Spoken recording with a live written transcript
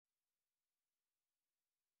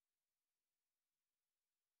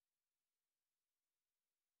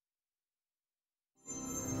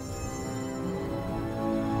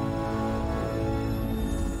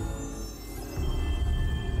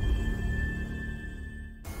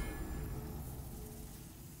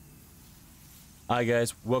Hi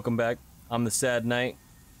guys, welcome back. I'm the Sadknight,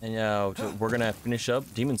 and we're gonna finish up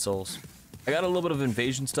Demon Souls. I got a little bit of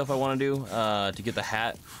invasion stuff I want to do to get the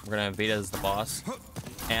hat. We're gonna invade as the boss,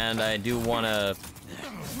 and I do want to.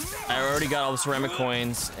 I already got all the ceramic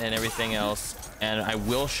coins and everything else, and I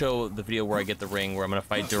will show the video where I get the ring, where I'm gonna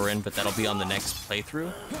fight Durin, but that'll be on the next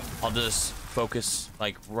playthrough. I'll just focus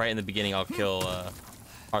like right in the beginning. I'll kill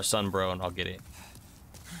our son bro, and I'll get it.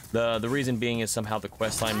 The reason being is somehow the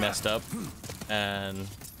quest line messed up, and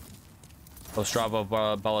Ostrava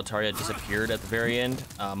Boletaria disappeared at the very end.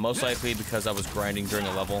 Most likely because I was grinding during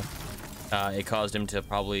a level. It caused him to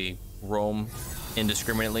probably roam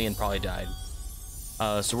indiscriminately and probably died.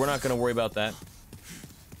 So we're not going to worry about that.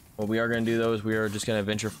 What we are going to do though is we are just going to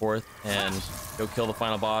venture forth and go kill the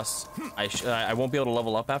final boss. I won't be able to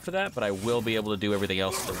level up after that, but I will be able to do everything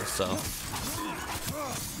else still, so.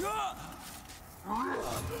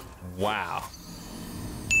 Wow.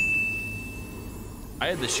 I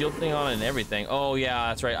had the shield thing on and everything. Oh yeah,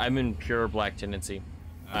 that's right. I'm in pure black tendency.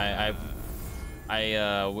 Because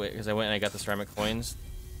I went and I got the ceramic coins.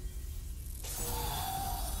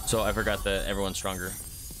 So I forgot that everyone's stronger.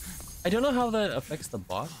 I don't know how that affects the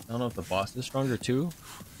boss. I don't know if the boss is stronger too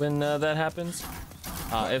when that happens.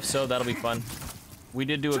 If so, that'll be fun. We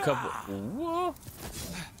did do a couple. Whoa.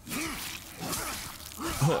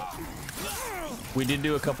 We did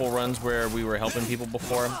do a couple runs where we were helping people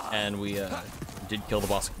before, and we did kill the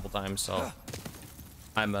boss a couple times, so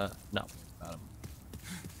I'm no about him.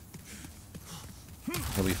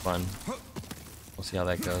 It'll be fun. We'll see how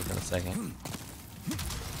that goes in a second.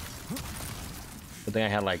 Good thing I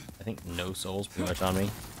had like I think no souls pretty much on me.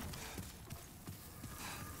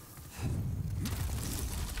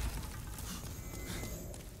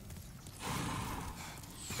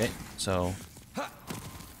 Okay, so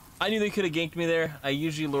I knew they could have ganked me there. I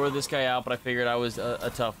usually lure this guy out, but I figured I was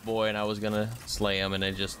a tough boy and I was gonna slay him, and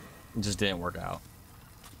it just didn't work out.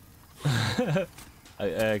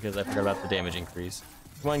 Because I forgot about the damage increase.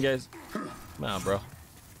 Come on, guys. Come on, bro.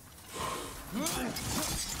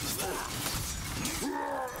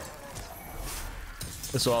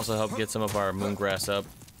 This will also help get some of our moongrass up.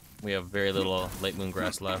 We have very little late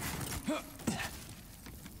moongrass left.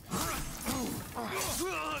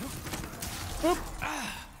 Whoop.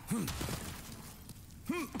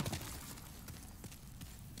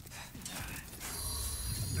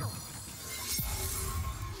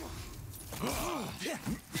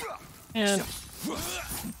 And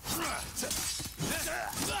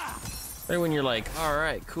right when you're like, all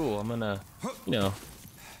right, cool, I'm gonna, you know,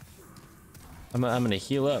 I'm gonna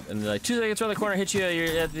heal up, and like 2 seconds around the corner, hit you,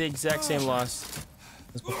 you're at the exact same loss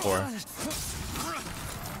as before.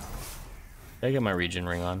 I got my regen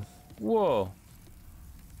ring on. Whoa.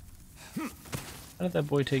 How did that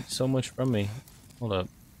boy take so much from me? Hold up.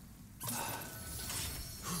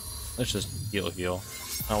 Let's just heal.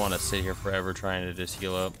 I don't want to sit here forever trying to just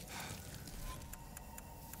heal up.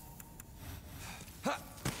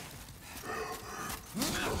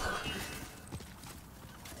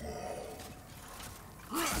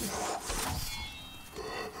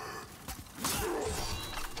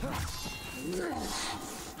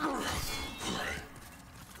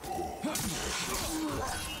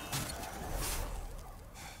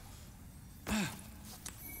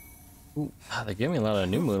 Ooh, they gave me a lot of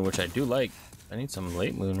new moon, which I do like. I need some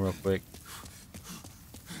late moon real quick.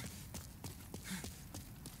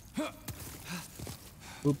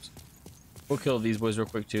 Oops. We'll kill these boys real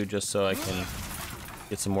quick too, just so I can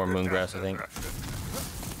get some more moongrass, I think.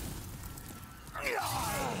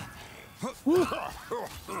 Woo.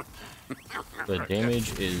 The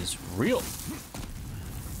damage is real.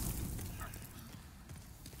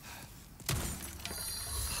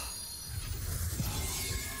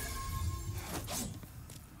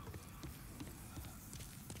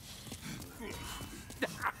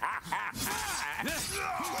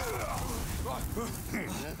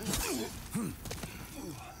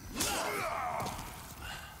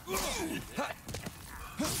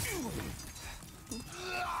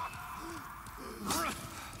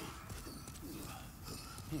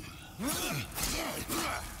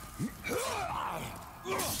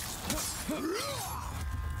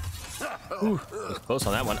 Ooh, was close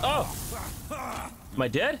on that one. Oh! Am I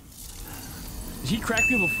dead? Did he crack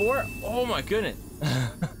me before? Oh my goodness.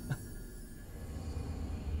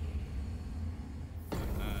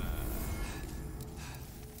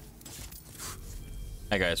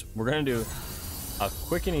 Hi guys, we're gonna do a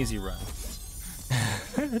quick and easy run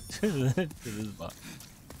to this box.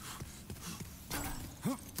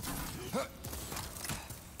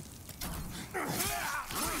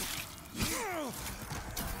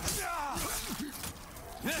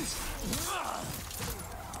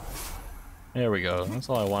 There we go. That's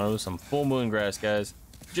all I wanted was some full moon grass, guys.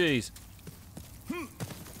 Jeez.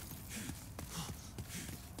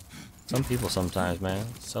 Some people sometimes, man.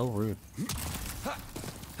 It's so rude.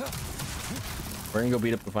 We're gonna go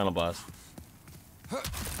beat up the final boss.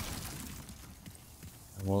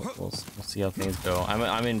 And we'll see how things go.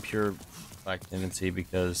 I'm in pure black tendency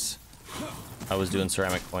because I was doing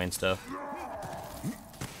ceramic coin stuff.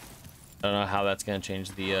 I don't know how that's gonna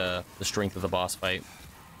change the strength of the boss fight.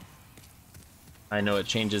 I know it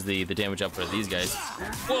changes the damage output of these guys.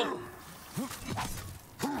 Whoa!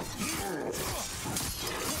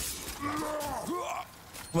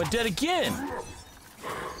 I'm dead again!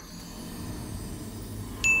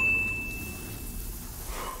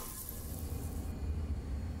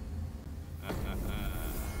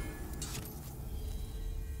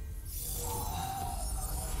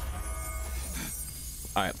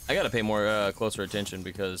 Alright, I gotta pay more closer attention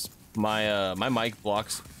because my my mic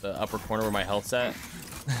blocks the upper corner where my health's at.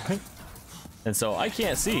 And so I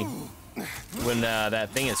can't see when that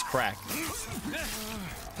thing is cracked.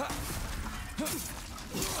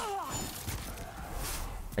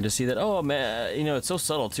 I just see that, oh man, you know, it's so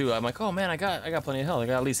subtle too. I'm like, oh man, I got plenty of health. I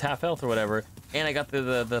got at least half health or whatever. And I got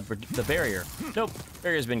the barrier. Nope,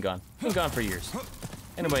 barrier's been gone. Been gone for years.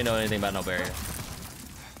 Anybody know anything about no barrier?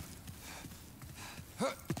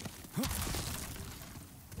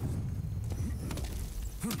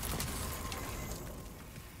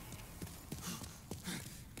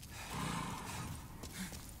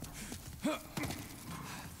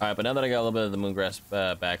 All right, but now that I got a little bit of the moongrass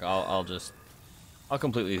back, I'll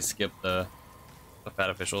completely skip the fat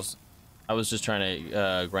officials. I was just trying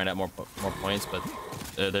to grind out more points, but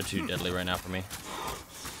they're too deadly right now for me.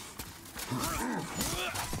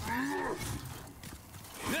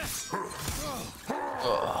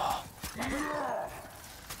 Ugh.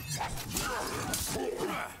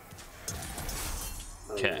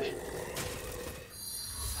 Okay.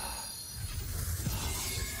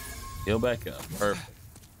 Heal back up. Perfect.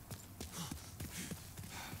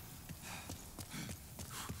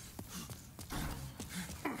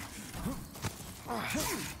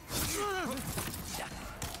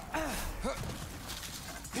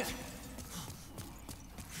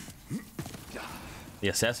 The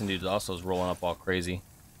assassin dude also is rolling up all crazy.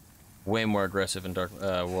 Way more aggressive in Dark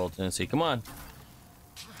World Tendency. Come on.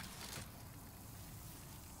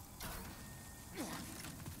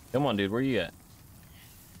 Come on, dude. Where you at?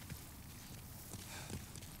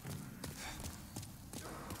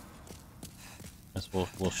 Guess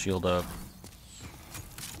we'll shield up.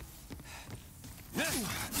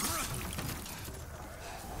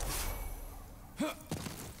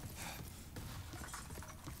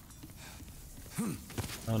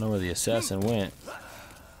 I don't know where the assassin went.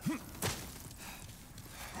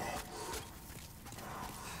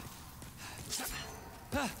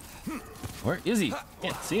 Where is he?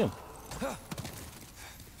 Can't see him.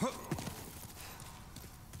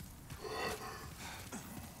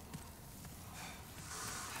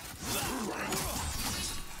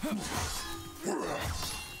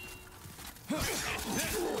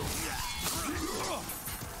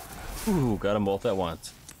 Ooh, got them both at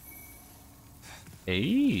once.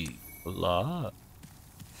 Hey, a lot.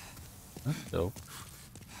 That's dope.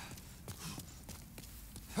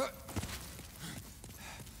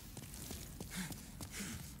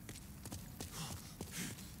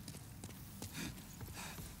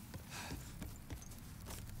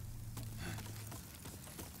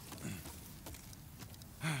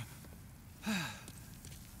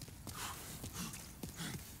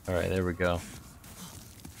 All right, there we go.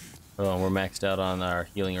 Oh, we're maxed out on our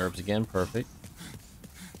healing herbs again. Perfect.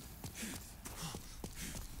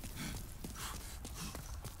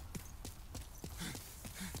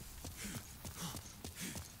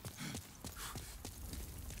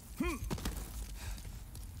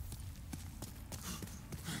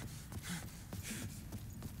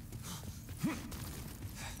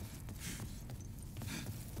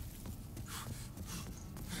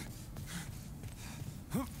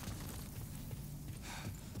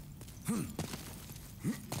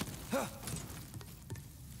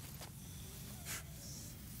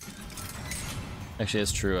 Actually,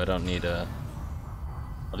 it's true. I don't need I'll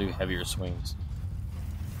do heavier swings.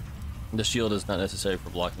 The shield is not necessary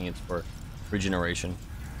for blocking, it's for regeneration.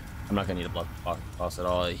 I'm not gonna need to block the boss at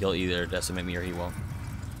all. He'll either decimate me or he won't.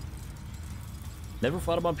 Never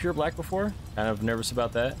fought him on pure black before. Kind of nervous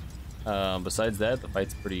about that. Besides that, the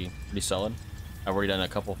fight's pretty solid. I've already done a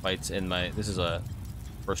couple fights in my... This is a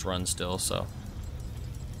first run still, so...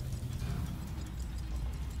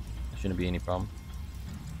 Shouldn't be any problem.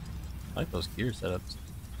 I like those gear setups.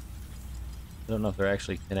 I don't know if they're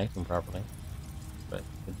actually connecting properly. but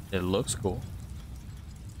it looks cool.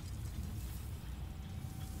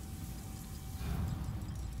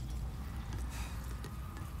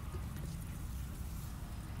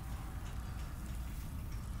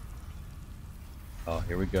 Oh,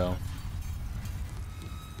 here we go.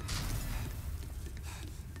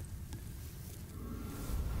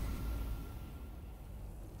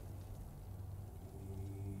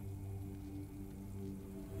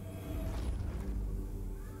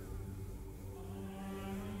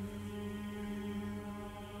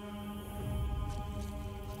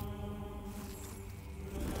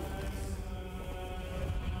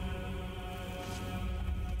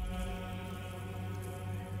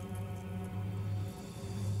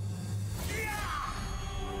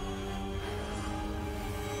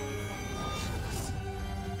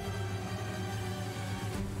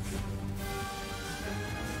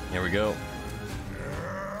 Here we go.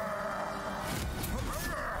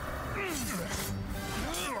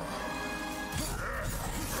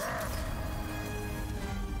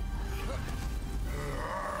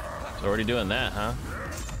 It's already doing that, huh?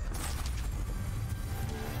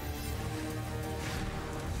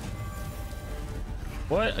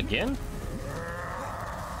 What? Again?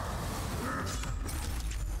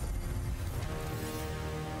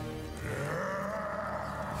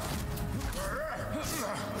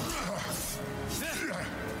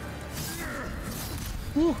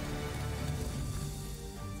 Whew.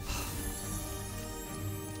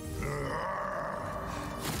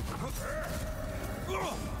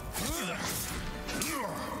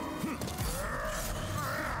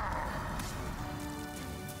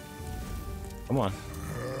 Come on.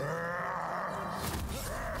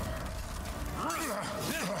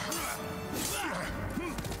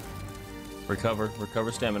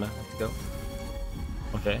 Recover stamina. Let's go.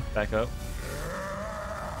 Okay, back up.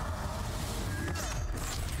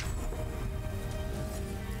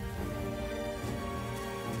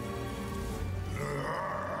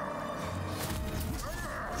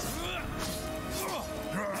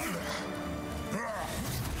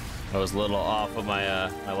 I was a little off of my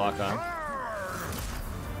my lock on.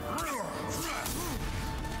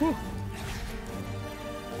 Whew.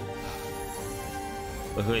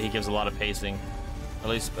 But he gives a lot of pacing, at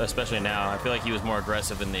least especially now. I feel like he was more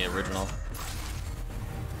aggressive in the original,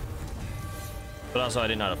 but also I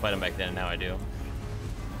didn't know how to fight him back then, and now I do.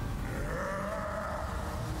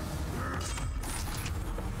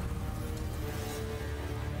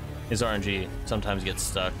 His RNG sometimes gets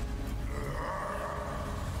stuck.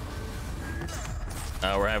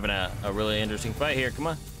 We're having a really interesting fight here. Come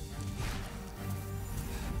on.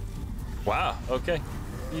 Wow. Okay.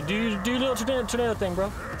 You do your little tornado thing,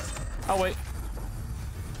 bro. I'll wait.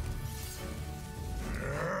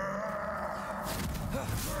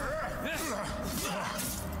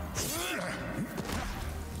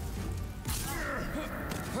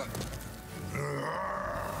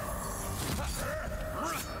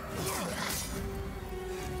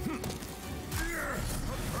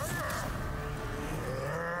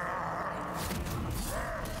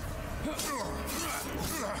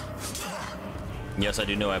 Yes, I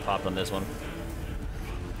do know I popped on this one.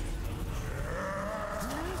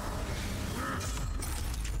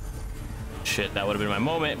 Shit, that would have been my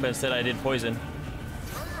moment, but instead I did poison.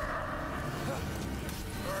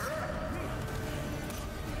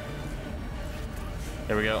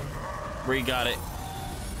 There we go. We got it.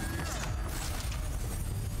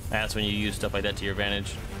 That's when you use stuff like that to your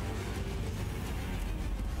advantage.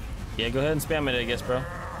 Yeah, go ahead and spam it, I guess, bro.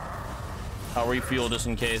 I'll refuel just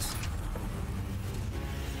in case.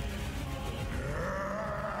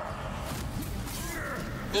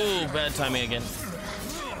 Ooh, bad timing again.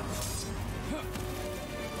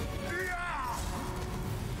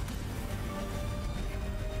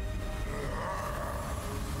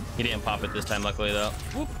 He didn't pop it this time, luckily, though.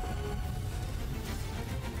 Whoop.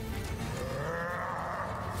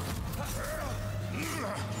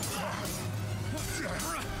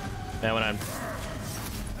 Now when I'm...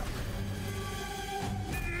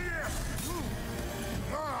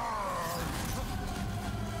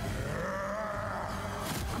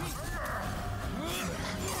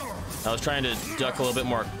 I was trying to duck a little bit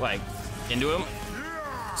more, like, into him,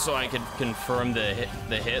 so I could confirm the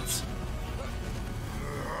hits.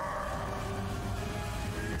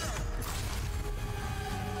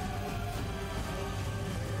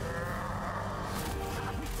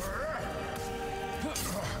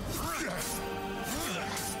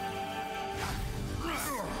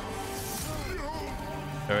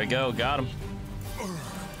 There we go, got him.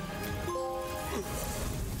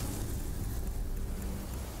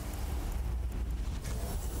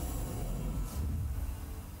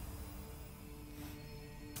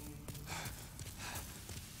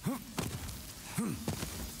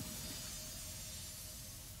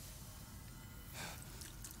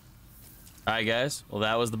 Alright, guys. Well,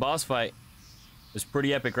 that was the boss fight. It was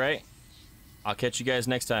pretty epic, right? I'll catch you guys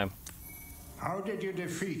next time. How did you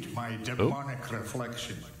defeat my demonic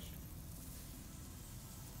reflection?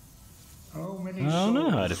 How many I don't know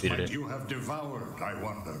how I souls defeated might it. you have devoured, I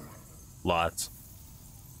wonder? Lots.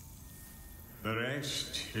 The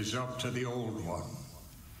rest is up to the Old One.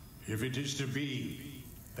 If it is to be,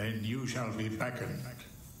 then you shall be beckoned.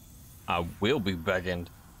 I will be beckoned.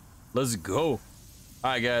 Let's go.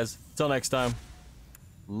 Alright, guys. Till next time.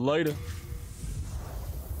 Later.